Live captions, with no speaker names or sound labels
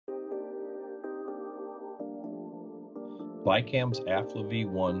Bicam's Afla-V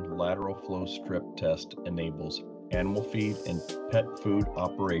ONE lateral flow strip test enables animal feed and pet food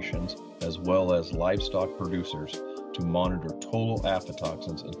operations, as well as livestock producers, to monitor total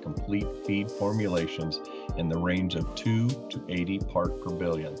aflatoxins in complete feed formulations in the range of 2 to 80 part per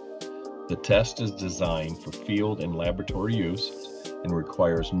billion. The test is designed for field and laboratory use and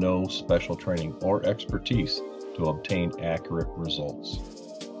requires no special training or expertise to obtain accurate results.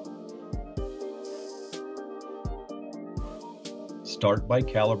 Start by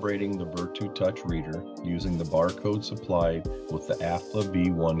calibrating the Vertu Touch reader using the barcode supplied with the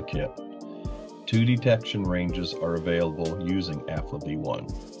Afla-V ONE kit. 2 detection ranges are available using Afla-V ONE,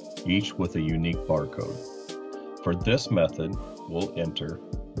 each with a unique barcode. For this method, we'll enter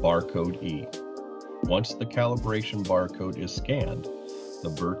barcode E. Once the calibration barcode is scanned, the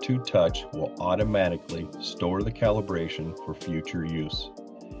Vertu Touch will automatically store the calibration for future use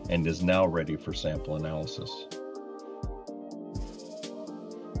and is now ready for sample analysis.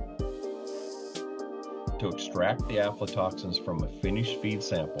 To extract the aflatoxins from a finished feed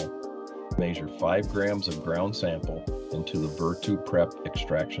sample, measure 5 grams of ground sample into the Vertu PREP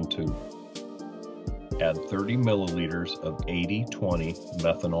extraction tube. Add 30 milliliters of 80-20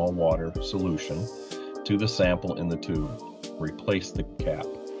 methanol water solution to the sample in the tube. Replace the cap.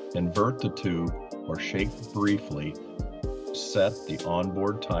 Invert the tube or shake briefly. Set the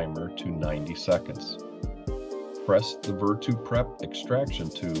onboard timer to 90 seconds. Press the Vertu PREP extraction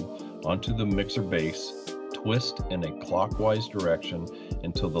tube onto the mixer base. Twist in a clockwise direction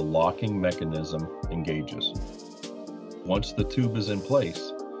until the locking mechanism engages. Once the tube is in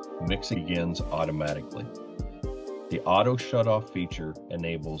place, mixing begins automatically. The auto shutoff feature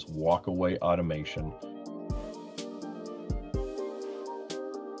enables walk-away automation.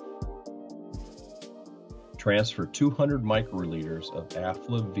 Transfer 200 microliters of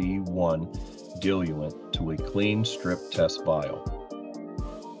Afla-V ONE diluent to a clean strip test vial.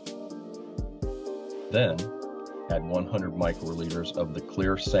 Then, add 100 microliters of the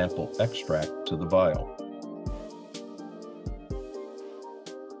clear sample extract to the vial.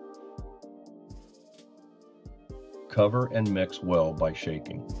 Cover and mix well by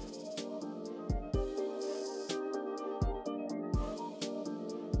shaking.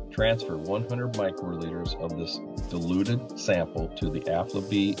 Transfer 100 microliters of this diluted sample to the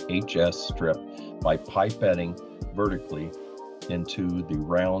Afla-V HS strip by pipetting vertically into the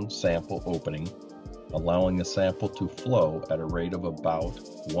round sample opening, allowing the sample to flow at a rate of about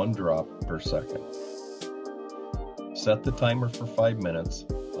 1 drop per second. Set the timer for 5 minutes,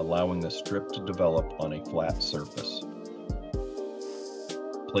 allowing the strip to develop on a flat surface.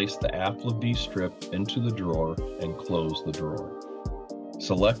 Place the Afla-V strip into the drawer and close the drawer.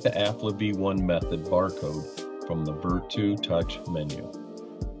 Select the Afla-V ONE method barcode from the Vertu Touch menu.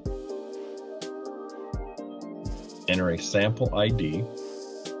 Enter a sample ID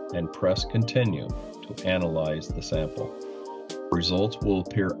and press Continue to analyze the sample. Results will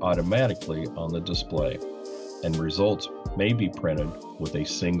appear automatically on the display, and results may be printed with a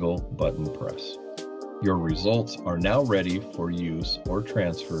single button press. Your results are now ready for use or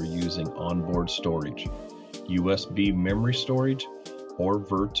transfer using onboard storage, USB memory storage, or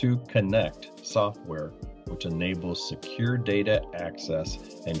Vertu Connect software, which enables secure data access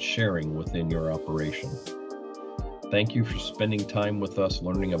and sharing within your operation. Thank you for spending time with us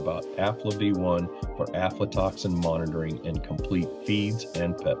learning about Afla-V ONE for aflatoxin monitoring in complete feeds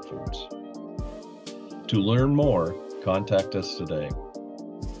and pet foods. To learn more, contact us today.